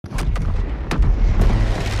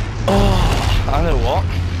I know what.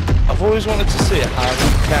 I've always wanted to see a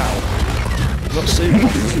Highland cow. I've not seen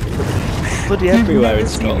one. Bloody everywhere in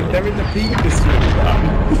Scotland. They're in the Peak District,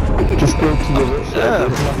 man. Just go to the rich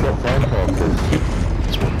side.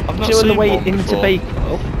 I've not Do you know on seen the way one into before.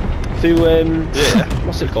 Bakewell? Through,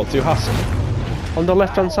 what's it called? Through Hassan? On the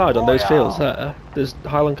left hand side, on those fields there, there's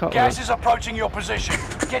Highland Cattle. Gas is approaching your position.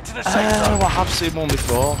 Get to the safe Oh, zone. I have seen one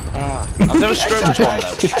before. I've never stroked one though.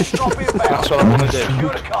 That's what I want to do.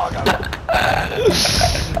 Secure the cargo.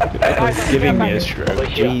 Giving me a stroke,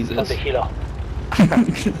 Jesus.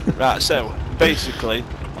 Right, so basically,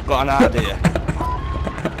 I've got an idea,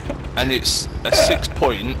 and it's a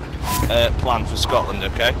 6-point plan for Scotland.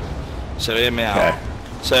 Okay, so hear me out. Okay.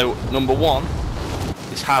 So number 1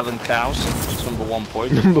 is Highland cows. That's number 1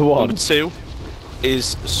 point. Number 1. Number 2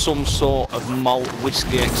 is some sort of malt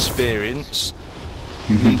whiskey experience.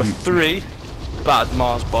 Number 3, Bad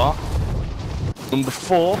Mars Bar. Number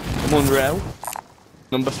 4, Munro.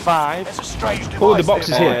 Number 5. There's a strange device. Oh, the box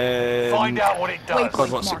is here. here. Find out what it does.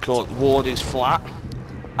 God, what's it called? Ward is flat.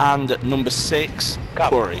 And number 6,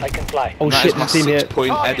 Curry. I can fly. Oh That shit, is my the team here. 6-point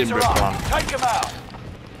Targets Edinburgh are plan. up. Take them out.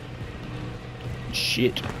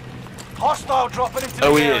 Shit. Hostile dropping into the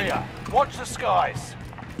Oh, Ian. area. Watch the skies.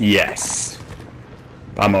 Yes.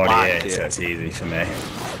 I'm already Like here, it. so it's easy for me.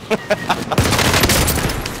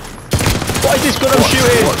 What is this gun I'm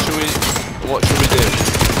shooting? What should we do?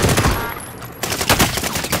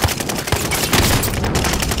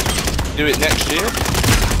 Do it next year?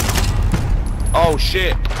 Oh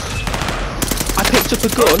shit. I picked up a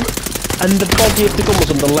gun, and the body of the gun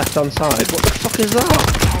was on the left hand side. What the fuck is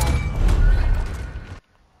that?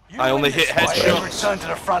 You I only win hit this fight, headshots. you return to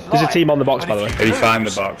the front There's a line. team on the box, But by the way. If you find the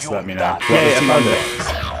lose, box, you're let me know. done. Yeah, What I team found on it.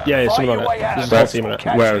 it? Yeah, Fight someone your on way it. out There's of a whole this team on or it.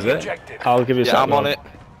 capture Where the is it? objective. I'll give you a Yeah, second. I'm on it.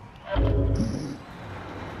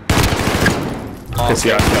 Piss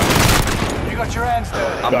you out. You got your hands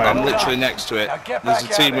dirty. I'm Well literally done. next to it. Now get There's a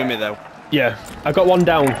back team out with me there. though. Yeah, I got one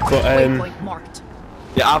down, but Waypoint marked.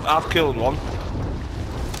 Yeah, I've killed one.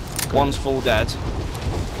 One's full dead.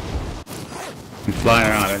 I'm flying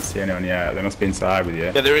around, I don't see anyone yet. They must be inside with you.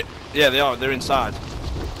 Yeah, they are. They're inside.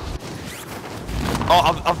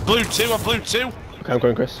 Oh, I've blew 2. I've blew 2. okay, I'm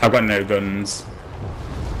going, Chris. I've got no guns.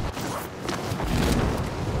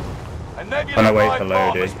 A nebula On our way bomb for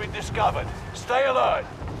loading. has been discovered. Stay alert.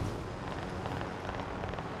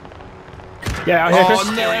 Yeah, out here, Chris. Oh, no,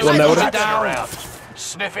 One there, it's would it? down. Around.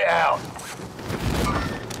 Sniff it out.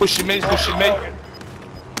 Pushing me, pushing me.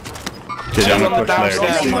 Did Two I'm on gonna the push loads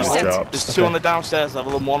downstairs as soon as level. it drops. There's 2 on the downstairs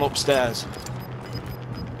level and 1 upstairs.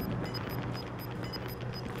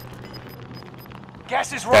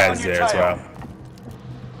 Gas is right on There's your there as tail. well.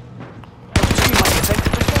 Teammate has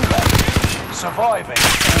entered the gulag. Surviving.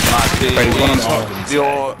 Wait, there's one on top.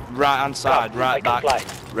 Your right hand side, I right can back.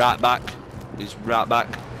 fly. Right back. He's right back.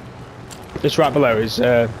 This right below is,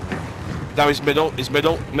 Now he's middle,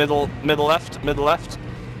 middle left.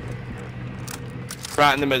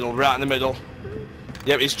 Right in the middle, right in the middle.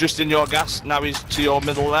 Yep, he's just in your gas. Now he's to your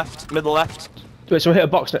middle left. wait, someone hit a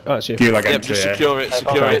box. Oh, that's you. You like Yep, entry, just yeah? secure it,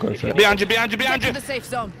 secure Okay, it. go for it. Behind you. Get to the safe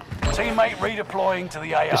zone. Teammate redeploying to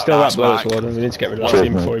the AO. It's still that below Mike. as well. We need to get rid of that Cheers,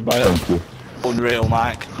 team mate. before we buy it. Thank you. Unreal,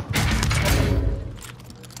 Mike.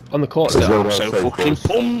 On the court There's still. no So outside fucking force.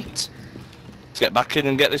 pumped. Let's get back in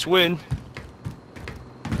and get this win.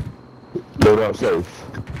 Load out safe.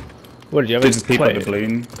 What did you have? There's people at the Plate?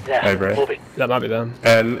 balloon Yeah, over it. moving. That might be them.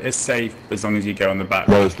 It's safe as long as you go on the back.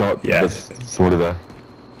 No, it's not. Yeah. There's somebody there.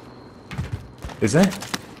 Is there?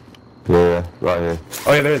 Yeah, right here.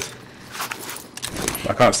 Oh yeah, there is.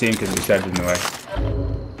 I can't see him because the shed's in the way.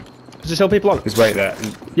 Is there still people on? Just wait there.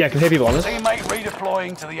 Yeah, I can hear people on us. Teammate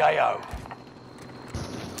redeploying to the AO.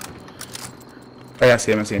 Oh yeah, I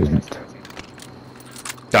see him.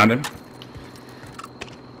 Downed him.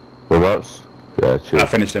 Whereabouts? Yeah, I cheers.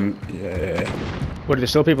 finished him. Yeah. What, are there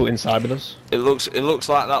still people inside with us? It looks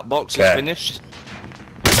like that box is Okay. finished.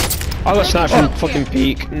 I got sniped from fucking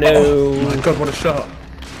peak. No. Oh my god, what a shot.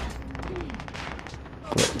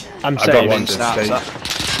 I'm I got one safe. just Snaps stay.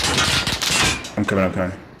 that. I'm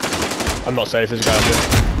coming. I'm not safe. There's a guy out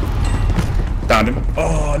here. Downed him.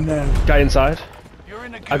 Oh no. Guy inside. You're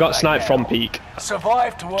in a I got gulag sniped now. from peak.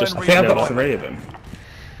 Survive to earn Just- I think I've got redeployment. 3 of them.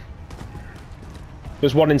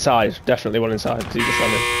 There's one inside. Definitely one inside. Because he just ran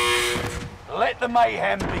in. Let the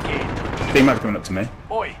mayhem begin. He might be coming up to me.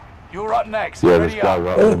 Oi, you're up next. Yeah, this Ready guy up.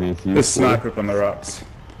 right underneath you. There's sniper up on the rocks.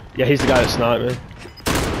 Yeah, he's the guy that sniped me.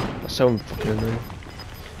 That's so fucking annoying.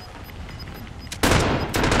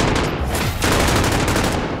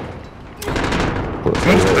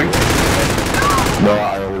 No,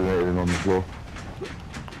 I eliminated him on the floor.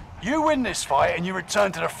 You win this fight and you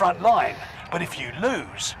return to the front line. But if you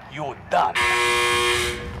lose, you're done.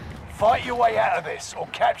 Fight your way out of this, or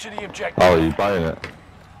capture the objective. Oh, you buying it?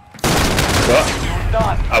 What? You're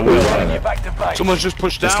done. I will. Bring you back to base. Someone's just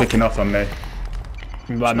pushed Just out. kicking off on me.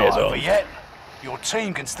 Might me as Not well. over yet. Your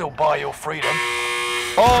team can still buy your freedom.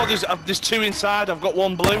 Oh, there's 2 inside. I've got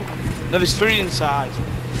 1 blue. No, there's 3 inside.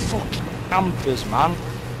 Fucking campers, man.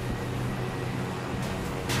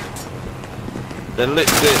 They're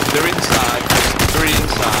inside. There's 3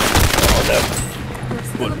 inside.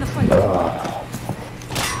 Still in the fight.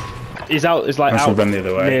 He's out. He's like I out shall run the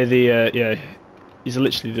other way. near the. Yeah. He's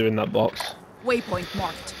literally doing that box. Waypoint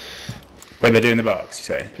marked. Wait, they're doing the box, you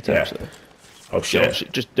say? Potentially. Yeah. Oh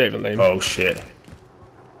shit. Just don't even leave. Oh shit.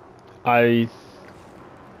 I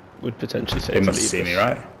would potentially say. They to must leave see me, this.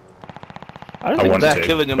 right? I don't I think want They're to,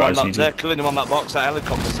 killing him but I on just that. need to- They're killing him on that box. That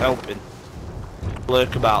helicopter's helping.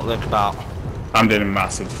 Lurk about. Lurk about. I'm doing a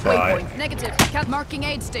massive fight. Waypoint negative. Cat marking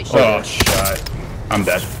aid station. Oh shit. I'm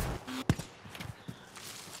dead.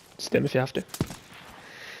 stim if you have to.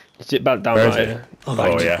 Sit back down Where is right it? here.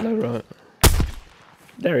 Oh yeah. No, right.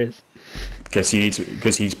 There he is. Guess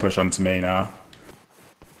he's pushed onto me now.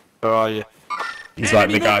 Where are you? He's like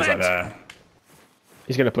the guy's like there.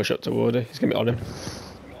 He's gonna push up toward her. He's gonna be on him.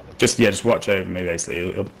 Just watch over me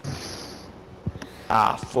basically.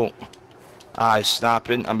 Ah, fuck. Ah, he's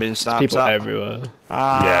snapping. I'm being snapped People at. everywhere.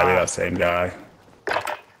 Ah. Yeah, we're that same guy.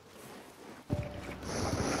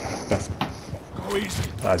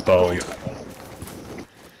 That's bold.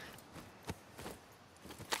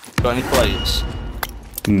 Got any plates?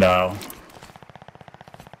 No.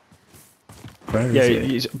 Where is Yeah, he?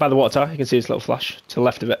 he's by the water tower. You can see his little flash to the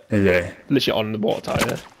left of it. Is he? Literally on the water tower.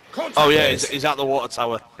 Yeah. Oh yeah, he's at the water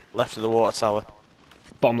tower. Left of the water tower.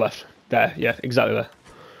 Bottom left. There. Yeah, exactly there.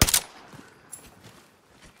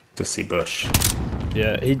 Just see bush.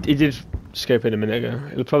 Yeah, he did scope in a minute ago.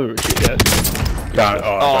 He'll probably retreat. Yeah. Down,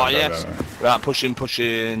 Oh go, yes. go, go. Right,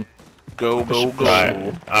 pushing. Go, go, go.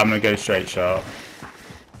 Right, I'm gonna go straight shot.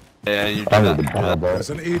 Yeah, you do I'm that. with the bar, bro. There's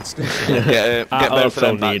an aid station. Get I both of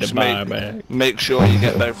them also back. need a Just bar back. make sure you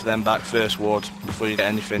get both of them back first, Ward, before you get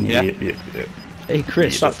anything. Yeah. Yeah. Hey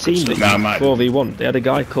Chris, that team that Nah, you mate. 4v1, they had a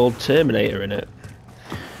guy called Terminator in it.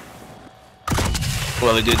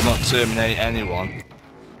 Well, he did not terminate anyone.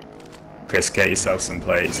 Chris, get yourself some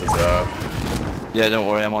plates as well. Yeah, don't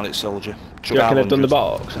worry, I'm on it, soldier. Do you reckon they've done the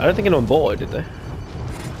box? I don't think anyone bought it, did they?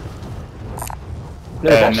 No, the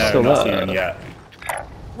box is No, still not there. seen him yet.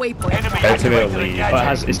 Waypoint. Enemy Hopefully they'll activated leave. the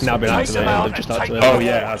Well, it's now been Take them activated. out They've just and take activated. Oh them.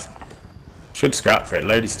 yeah, it has. Should scrap for it.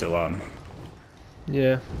 Load is still on.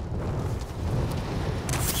 Yeah.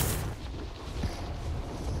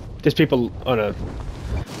 There's people. Oh no.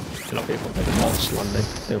 They're not people. They're the bots landing.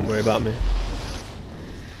 Don't worry about me.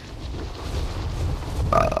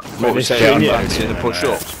 What we It's say, I'm yeah. fancy the push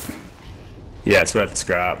up. Yeah, it's worth the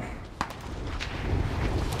scrap.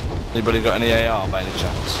 Anybody got any AR by any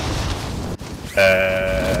chance?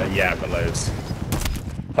 Yeah, I've got loads.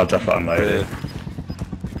 I'll drop it on loaded. Yeah.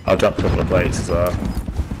 I'll drop a couple of plates as well.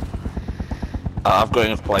 I've got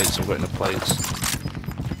enough plates. I've got enough plates.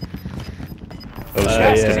 Oh shit,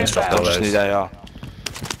 yeah. it's gonna drop I all just need those. AR.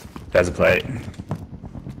 There's a plate.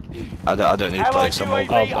 I don't need Allied plates. I'm all UAV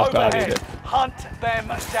good. I've got overhead. it. Hunt them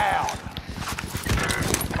down.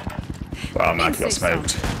 Wow, Mike got Safe zone. smoked.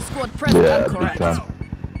 Squad present Yeah, and big correct. time.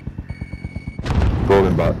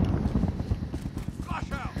 Rolling back.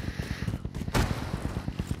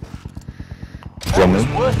 That was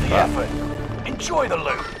Jamming. worth the effort. Enjoy the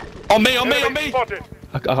loot. On me! On me! On me!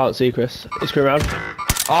 I can't see Chris. He's coming around.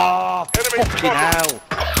 Ah, fucking hell!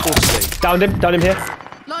 Pussy. Downed him here.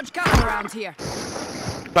 Large cannon around here.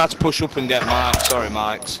 Try to push up and get Mike. Sorry,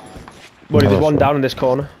 Mike's. Buddy, there's that's one fine. down in this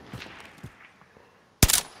corner.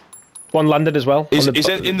 One landed as well. He's on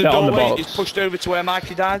the, in the they're on the doorway. box. He's pushed over to where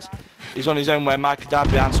Mikey died. He's on his own where Mikey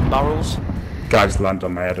died behind some barrels. Guys land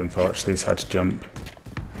on my head unfortunately, so I had to jump.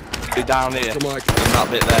 Be down here. In that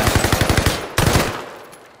bit there.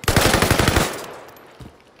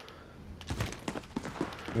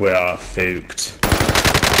 We are fooked.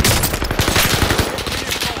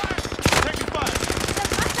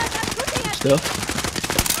 Still.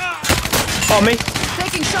 On me.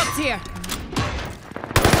 Taking shots here.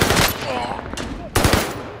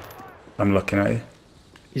 I'm looking at you.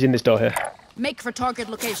 He's in this door here. Make for target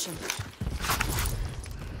location.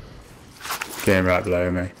 Getting right below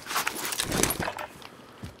me.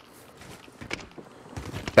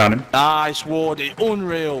 Down him. Nice, Wardy.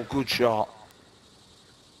 Unreal. Good shot.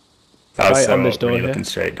 That was Right so on this up when door you're here. looking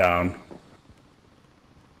straight down.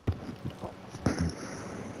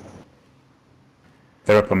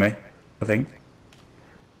 They're up on me, I think.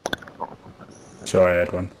 Sure, I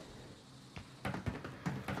heard one.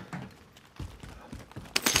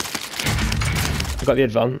 I've got the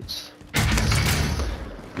advance.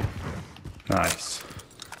 Nice.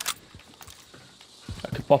 I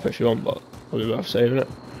could pop it if you want, but probably worth saving it.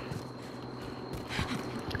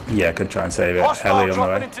 Yeah, could try and save it. Hostile Heli on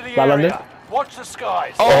dropping the way. into the That landed? area. Watch the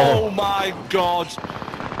skies. Oh my god!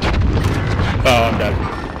 Oh, I'm dead.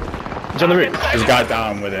 He's on the roof. There's a guy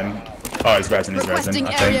down with him. Oh, he's resin, Requesting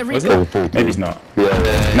I area think. Was recon. it? Maybe he's not. Yeah,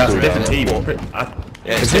 No, it's a yeah. different team. Yeah,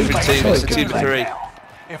 it's a different team, it's a team of 3.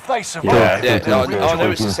 If they survive, Yeah. Yeah, they'll oh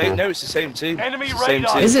no, it's the rejoin. same, no, it's the same team. Enemy It's the same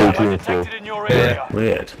radar team. Is it? detected in your area.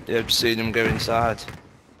 Weird. Yeah, I've seen them go inside.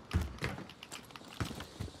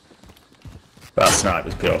 That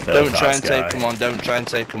sniper's pure filth. Don't try and take them on, don't try and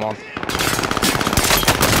take them on. He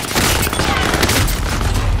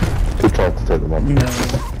tried to take them on.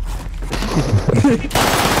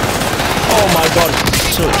 Oh my god,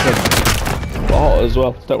 such a bot as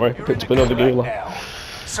well. Don't worry, I picked up another gulag. Now,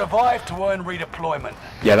 survive to earn redeployment.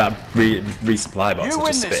 Yeah, that resupply box You is win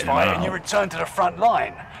just this spitting them fight and you out. return to the front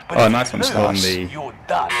line. But Oh, if nice you one, still on lose, the- you're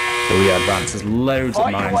done. So we advance. There's loads of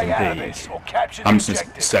Fight your mines way out of in B. this or capture the I'm just gonna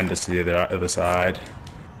objective. send us to the other side.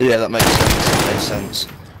 Yeah, that makes sense, that makes sense.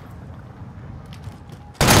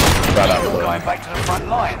 Right out You're the going way. back to the front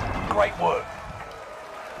line. Great work.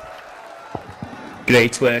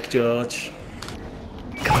 Great work, George.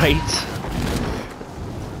 Great.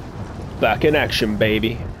 Back in action,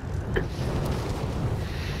 baby.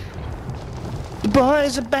 The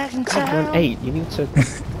boys are back in Come on, 8. You need to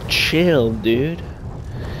chill, dude.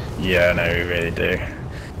 Yeah, no, we really do.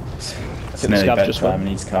 It's the nearly scav just bedtime. went. He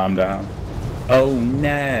needs to calm down. Oh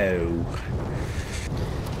no.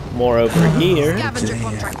 More over here. Scavenger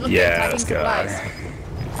contract located. Yeah, Tagging let's go. supplies.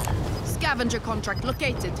 Scavenger contract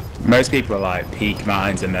located. Most people are like peak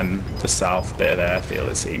mines and then the south bit of the airfield,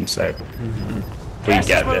 it seems. So if we Gas is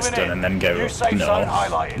get this moving done in. and then go New up safe zone north,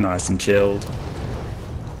 highlighted. nice and chilled.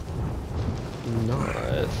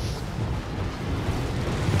 Nice.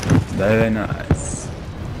 Very nice.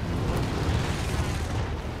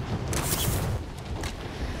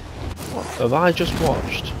 What have I just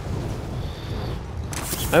watched?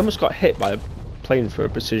 I almost got hit by a plane for a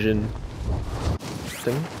precision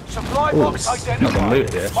thing. Supply Ooh, box it's not been looted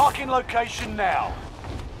identified. yet. Marking location now.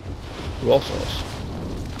 All sorts.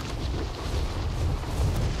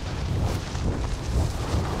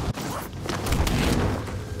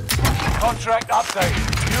 Contract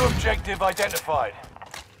updated. New objective identified.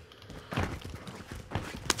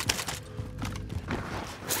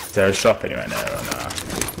 Is there a shop anywhere near or not?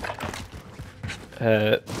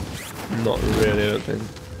 Not really, I don't think.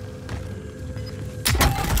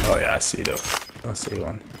 Oh yeah, I see though. I see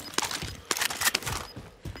one.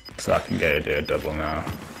 So I can go do a double now.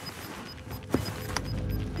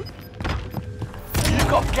 You've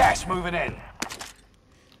got gas moving in.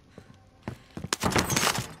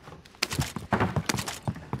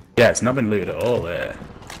 Yeah, it's not been looted at all there.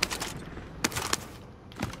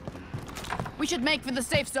 We should make for the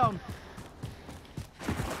safe zone.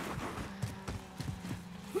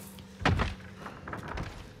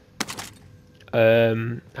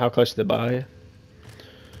 How close to the buy?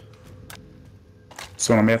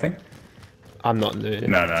 Someone on me, I think? I'm not new.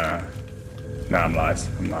 No, no, no. No, I'm lying.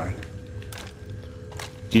 I'm lying.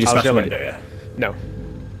 Did you just I'll smash the go window, in. yeah? No.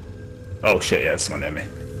 Oh shit, yeah, there's someone near me.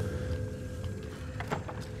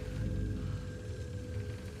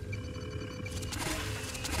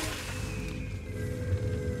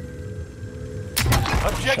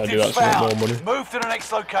 Objective do that to make found. more money? Move to the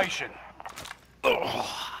next location.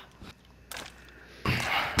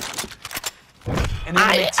 An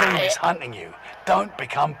enemy team is hunting you. Don't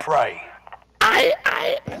become prey.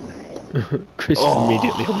 Chris is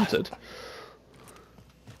immediately hunted.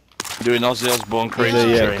 Doing Ozzy Osbourne There's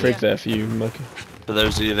crazy a train. Craig there for you, Mikey. For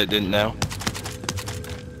those of you that didn't know.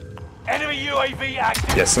 Enemy UAV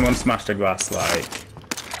active. Yeah, someone smashed a glass like...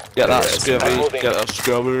 Get that Yeah, scubby, get that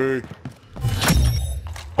scubby.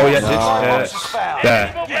 Oh yeah, Box is found.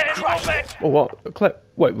 there. You crushed it. Oh, what? Clip.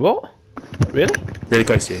 Wait, what? Really? Really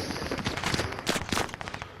close to you.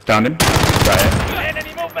 Found him. Right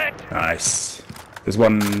here. Nice. There's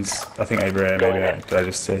ones, I think, over here, maybe. Did I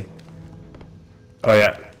just see? Oh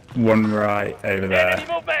yeah, one right over there.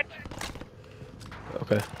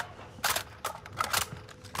 Okay.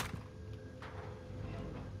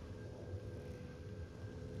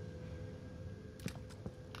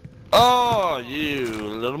 Oh, you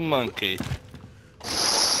little monkey.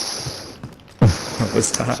 What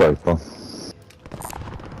was that? So fun.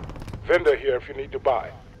 Vendor here if you need to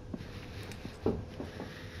buy.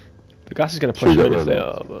 The gas is going to push Should them we in if go they there?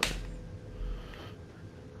 are, but...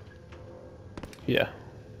 Yeah.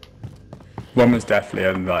 One was definitely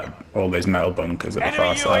in like all those metal bunkers at the Enemy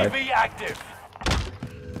far side. UAV active.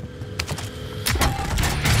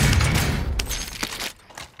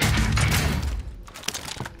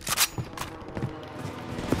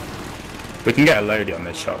 We can get a loadie on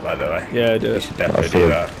this shot, by the way. Yeah, do We it. should definitely do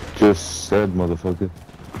that. Just said, motherfucker.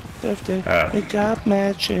 They got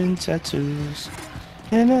matching tattoos.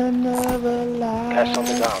 In another life,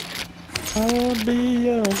 I'll be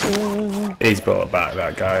your girl. He's brought back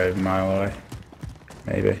that guy a mile away.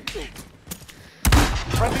 Maybe.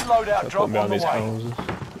 Friendly loadout Put drop me on on the these way. houses.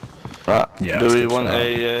 Yeah. Do that's we good want shot.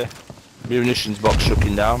 a munitions box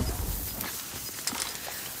shucking down?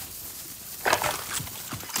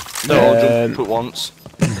 No, I'll jump at once.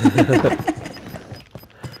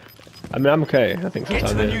 I mean, I'm okay. I think for the Get to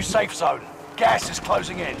time the being. new safe zone. Gas is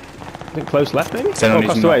closing in. I think close left, maybe? Send Oh, on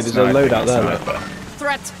across these the way, nuts, there's a sniping, loadout there. Look. sniper.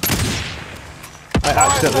 Threat. I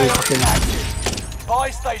accidentally Fire sale fucking active. Buy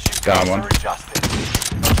station Down codes one. are adjusted.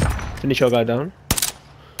 finish your guy down.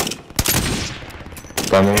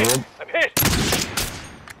 Down the road. I'm hit.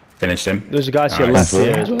 Finished him. There's a guy to your Nice. left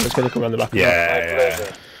here as well. It's going to come around the back. Yeah.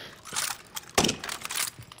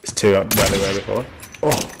 It's two up where they were before.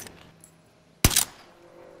 Oh.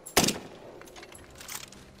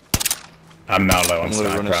 I'm now low on I'm gonna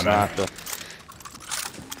run sniper a ammo. sniper.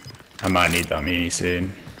 I might need that muni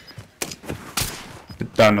soon.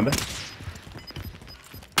 Down another.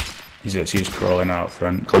 He's just crawling out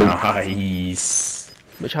front. Nice.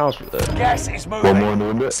 Which house was there? Gas is One more moving. in the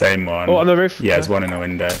window. Same one. Oh, on the roof? Yeah, there's one in the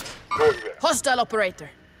window. Hostile operator.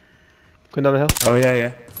 Going down the hill. Oh yeah,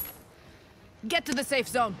 yeah. Get to the safe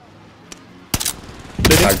zone.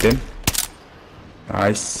 Tagged him.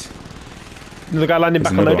 Nice. Another guy landing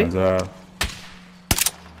There's back on another one as loading. well.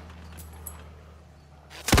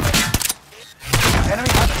 Enemy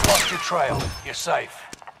has lost your trail. You're safe.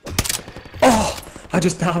 I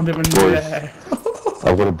just downed him in Boys. there.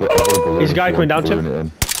 I've got a bullet. There's a guy coming down to him. Balloon it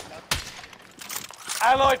in.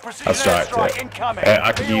 Allied precision That's right. airstrike incoming.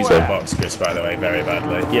 I could Be use aware. a box Chris, by the way, very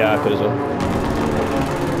badly. Yeah, I could as well.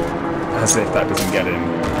 As if that doesn't get him.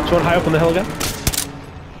 Someone high up on the hill again.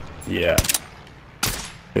 Yeah.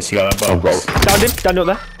 Chris, you got that I've box? got. Downed him. Downed up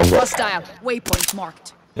there. Hostile. Waypoint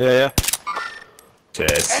marked. Yeah.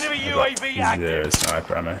 Cheers. Enemy UAV active. Zero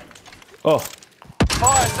sniper ammo. Oh,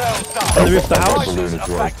 Fire sales done. on the roof of the house. Prices Balloon are as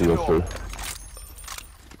well back to to go normal. through.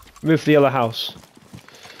 Roof of the yellow house.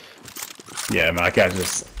 Yeah, man, I can't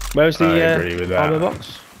just. Where's the I agree with that. ammo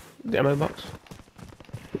box? The ammo box.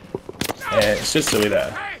 It's just over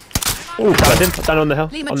there. Oh, downed him. Down on the hill.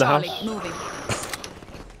 Lima On the Charlie. house. Moving.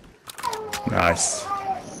 Nice.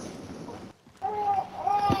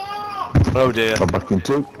 Oh dear. I'm back in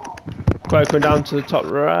two. Quite coming down to the top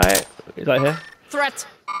right. He's like here. Threat.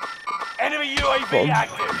 Enemy UAV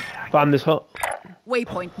active. Found this hut.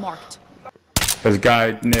 Waypoint marked. There's a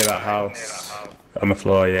guy near that house. On the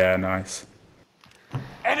floor, yeah, nice.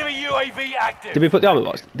 Enemy UAV active. Did we put the ammo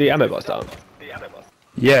box? The ammo box down.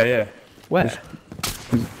 Yeah, yeah. Where?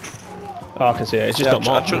 Oh, I can see it. It's just Yeah, not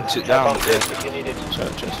I marked. chucked it down. Yeah. So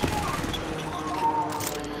just.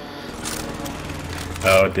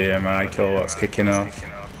 Oh dear, Michael, what's kicking off?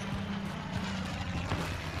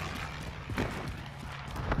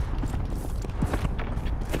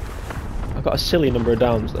 I've got a silly number of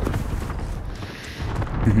downs then.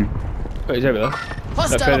 Oh, he's over there. Hostile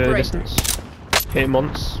They're fairly in the operator. distance. Hit him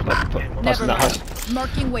once. Like, Never passing that house. mind.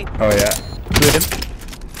 Marking waypoint. Oh yeah. Through him.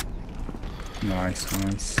 Nice,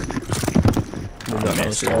 nice. That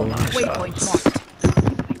missed was all all. my Waypoint shots. marked.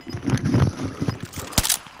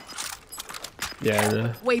 Yeah,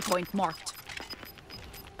 no. Waypoint marked.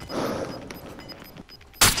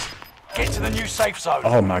 Get to the new safe zone.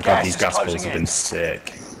 Oh my god, Gas these is gas balls closing have in. been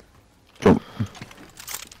sick. Jump.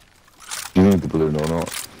 Do you need the balloon or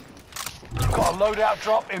not? Got a loadout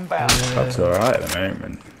drop inbound. That's alright at the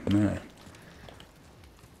moment. No.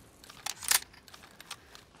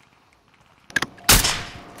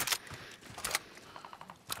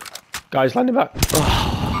 Guys landing back.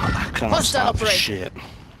 I can't Hostile stand for operator. shit.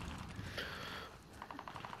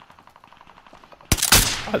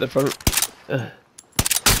 At the front. I'm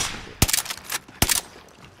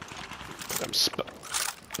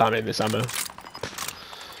spamming this ammo.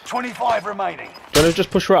 25 remaining. Do you want to just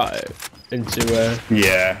push right into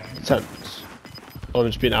Yeah. tents? Or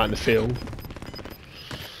just being out in the field?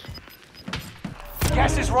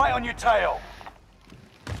 Gas is right on your tail.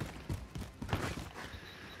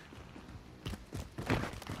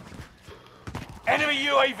 Enemy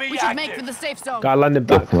UAV We should make for active. the safe zone. Guy landing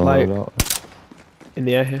back, No, like, no. in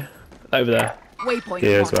the air here. Over there. Waypoint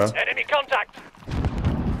Here as marked. well. Enemy contact.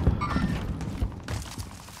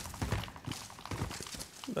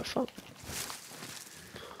 What the fuck?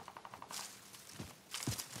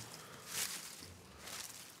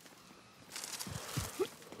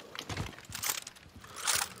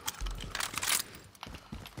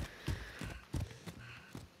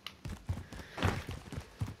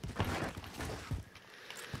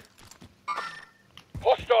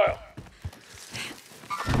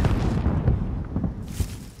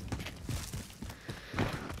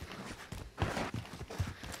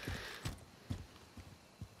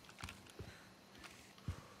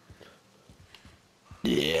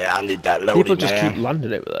 I need that loading. People just keep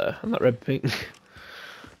landing over there on that red ping.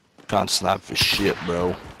 Can't snipe for shit,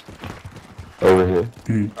 bro. Over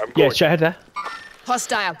here. Yeah, straight ahead there.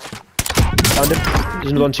 Hostile. Found him.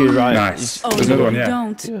 There's another one to your right. Nice. Oh, There's another one, you yeah.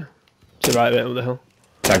 don't. Yeah. To the right of it, up the hill.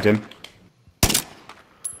 Tagged him.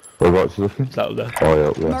 Whereabouts you looking? Is that up there? Oh yeah,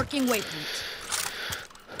 up there. Marking waypoint.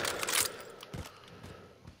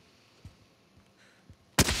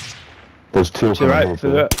 There's two To the right, coming to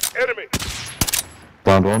the over. right. Enemy.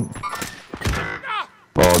 Down one.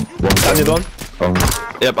 Oh, one Down the other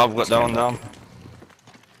one. Yep, I've got down.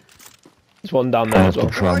 There's one down there as well.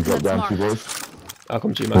 Try and drop Coordinates down to you marked. boys. I'll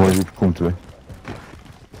come to you, Or man. you come to me.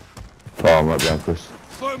 Oh, I'm right behind Chris.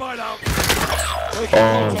 Slow mine out.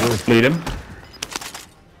 Oh, Bleed him.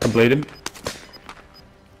 I bleed him.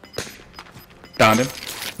 Downed him.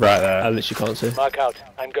 Right I there. literally can't see. Mark out.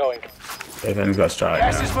 I'm going. If anyone's got a strike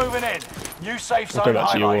Gas now. is moving in. New safe I'll zone go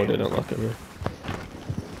back to your highlighted. order, don't look at me.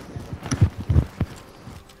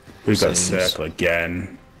 We've got a Seems- circle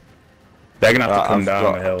again. They're gonna have to Right, come I've down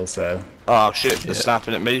got- the hill, so. Oh shit, they're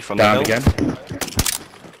snapping at me from Down the hill. again.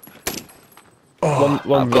 One I've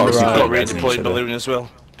got, on the I've got a right. redeployed balloon as well.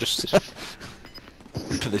 Just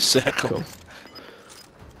for this circle. Cool.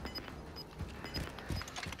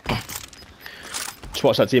 Just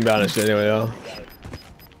watch that team behind us anyway, yeah.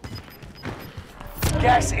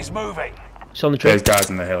 Gas is moving. It's on the tree. Those guys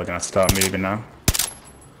on the hill are gonna start moving now.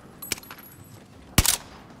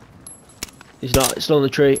 He's not, it's still on the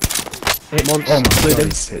tree. Hit once, Oh my bleed god, him.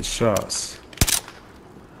 he's hit shots.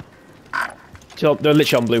 They're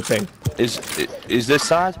literally on blue ping. Is this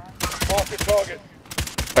side? Mark the target.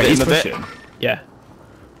 Wait, he's him a bit. pushing. Yeah.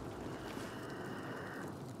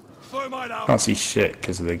 Slow mine out. Can't see shit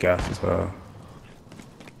because of the gas as well.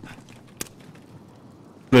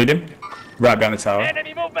 Bleed him. Right behind the tower.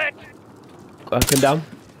 Enemy movement. Come down.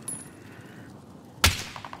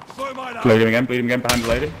 Slow mine out. Bleed him again behind the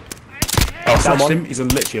lady. Oh, slashed him. He's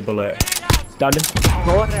literally a bullet. Down him.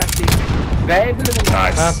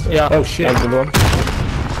 Nice. Yeah. Oh shit. Down the one.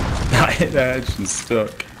 That hit the edge and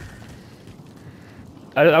stuck.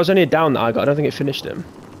 That was only a down that I got. I don't think it finished him.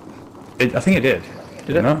 I think it did.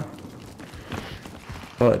 Did it? No.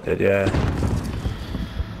 Thought it did, yeah.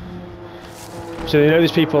 So you know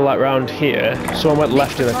there's people like round here. Someone went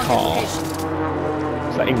left in a car.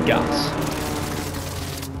 It's like in gas.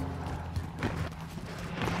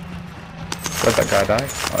 Where'd that guy die?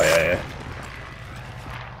 Oh yeah, yeah.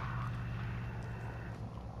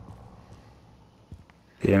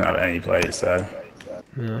 He didn't have any plates though.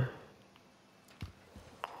 Yeah.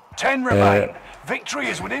 10 remain. Victory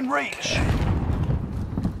is within reach.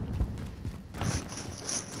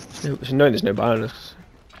 So no, there's no behind us.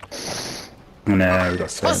 No, we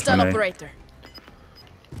got so Hostile many. operator.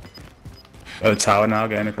 Oh, the tower now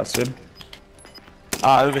going across him.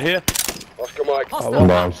 Ah, over here. Oscar Mike. Hostile.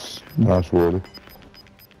 nice. Nice word.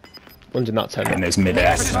 One's in that tent. And there's mid-air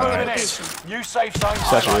Gas is moving snipes. in. New safe zone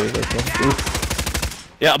That's really highlighted. good. One.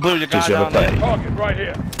 Yeah, I blew the guy Did you have down a there. plate? Target right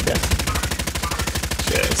here.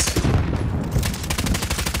 Cheers.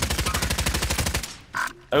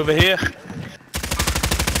 Over here.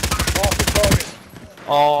 Mark the target.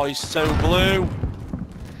 Oh, he's so blue.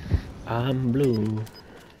 I'm blue.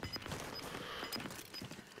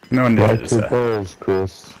 No one Right did to it. balls,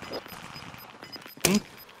 Chris.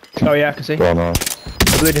 Oh yeah, I can see. Oh no.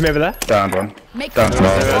 Bleed him over there. Downed one. Make Down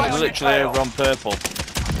contact. to They're the literally over on purple.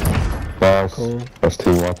 Nice. Cool. That's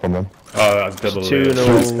 2-1 on them. Oh, that's double. Two loot.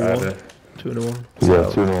 and This a guy one. did. 2 and a 1. Yeah,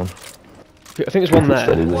 2-1. I think there's one there.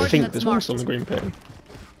 Steady there. I think there's one still on the green pin.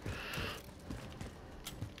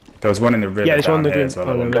 There was one in the river. Yeah, there's one down in the here green. as well,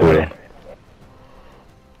 Oh, I no, wonder. no.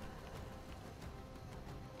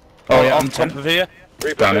 Oh, yeah, on top of here.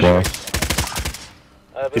 Down it. Nice.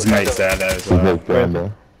 His mate's there as There's well. no down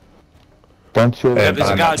there. Don't you? Yeah, There's a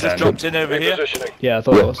behind guy that just tent. dropped in over here. Yeah, I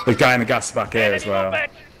thought it was. The guy in the gas back here as well.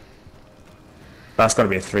 That's got to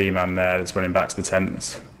be a 3-man there that's running back to the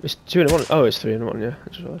tents. It's 2 and a 1. Oh, it's 3 and a 1. Yeah, I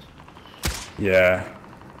just realised. Yeah.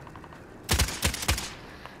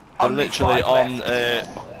 I'm literally on.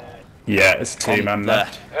 Yeah, it's a 2-man there.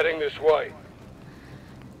 left. Heading this way.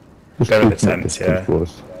 They're in the tents, yeah.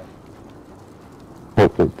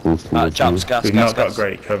 Hope it pulls through. Chaps, gas, We've gas, not got gas.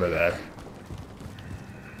 great cover there.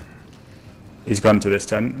 He's gone to this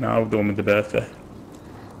tent now, the one with the birthday.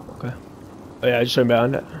 Okay. Oh yeah, I just saw him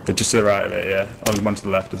behind it. But just to the right of it, yeah. Oh, one to the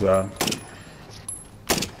left as well.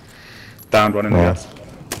 Downed one in the gas.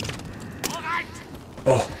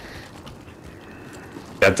 Oh.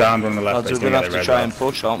 Yeah, downed one on the left. Lads, but we're he's gonna gonna have get to the try red and one.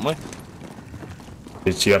 push, aren't we?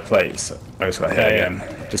 Did you have plates? I just got hit Yeah, yeah.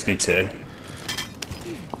 again. Just need 2.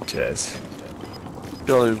 Cheers.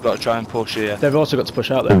 Surely we've got to try and push here. They've also got to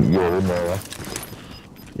push out there. You're in there.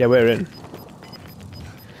 Yeah, we're in.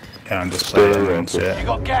 Yeah, I'm just playing and shit. You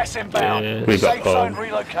got gas inbound. Yeah. We've got Safe zone Paul.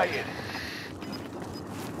 relocated.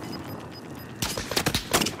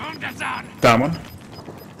 Down one.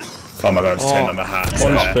 Oh my god, it's turned on the hat. One's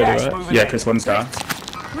Yeah, further Gas right. moving yeah, in. Chris, one's down.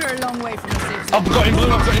 We're a long way from the safe zone. I've got him blue,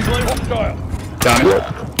 I've got him blue. Down it.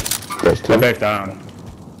 That's They're two. both down.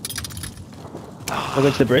 We're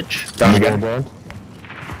going to the bridge. Down Going again. down.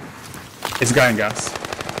 It's a guy in gas.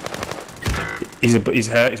 He's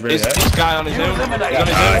hurt, he's really Is hurt. this guy on his You own? eliminated He's on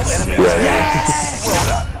his Nice. own? Well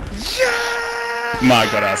done. My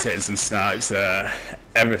god, I was hitting some snipes there.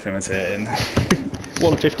 Everything was hitting.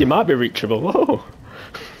 150 might be reachable. Whoa.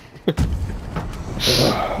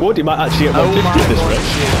 Woody might actually get Oh 150 my this god, race.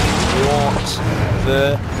 shit. What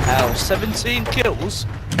the hell? 17 kills?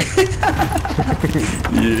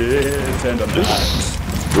 Yeah, turned on the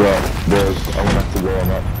hat. Right, there's. I'm gonna have to go on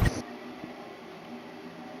that.